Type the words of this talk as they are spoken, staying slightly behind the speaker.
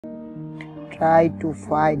try to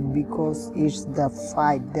fight because it's the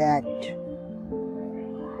fight that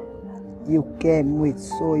you came with,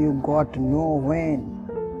 so you got to know when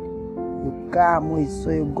you come with,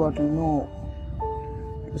 so you got to know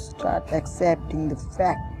to start accepting the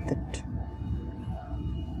fact that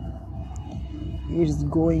it's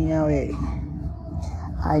going away.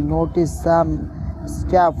 I noticed some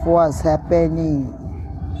stuff was happening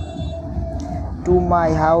to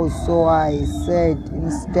my house, so I said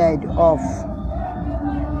instead of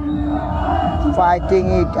fighting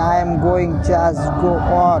it, I am going just go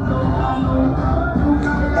on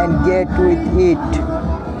and get with it.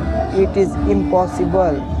 It is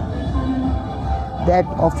impossible that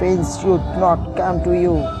offense should not come to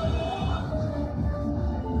you.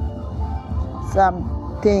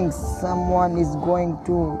 Some things someone is going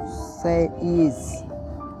to say is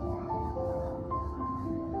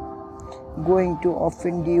going to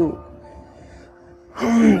offend you.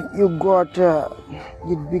 You got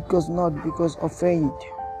it because not because offend.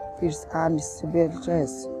 It's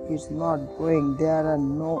unselfish. It's not going. There are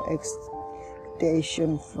no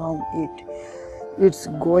expectation from it. It's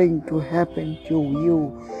going to happen to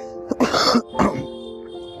you.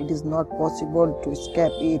 It is not possible to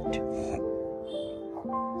escape it.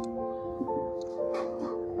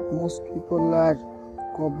 Most people are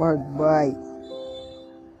covered by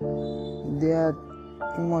their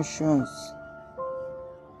emotions.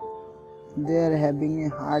 They are having a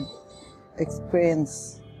hard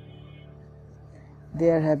experience. They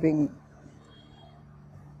are having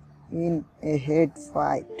in a hate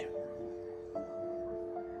fight.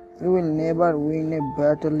 You will never win a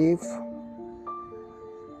battle if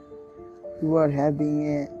you are having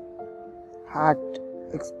a hard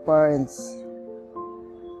experience.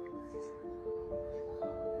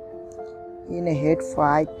 In a hate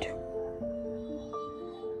fight,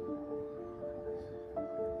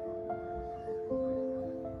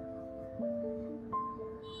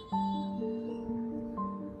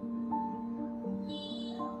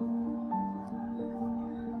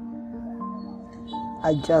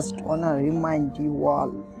 I just wanna remind you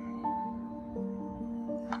all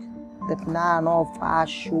that none of us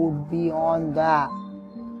should be on the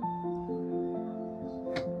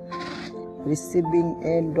receiving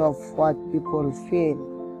end of what people feel,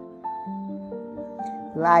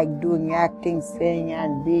 like doing, acting, saying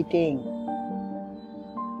and beating.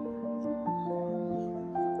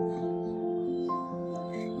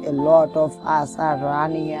 A lot of us are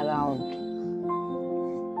running around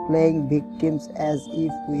playing victims as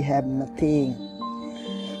if we have nothing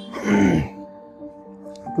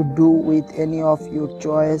to do with any of your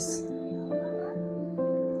choice.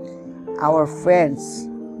 Our friends,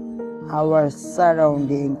 our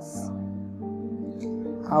surroundings,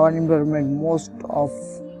 our environment, most of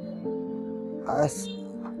us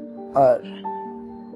are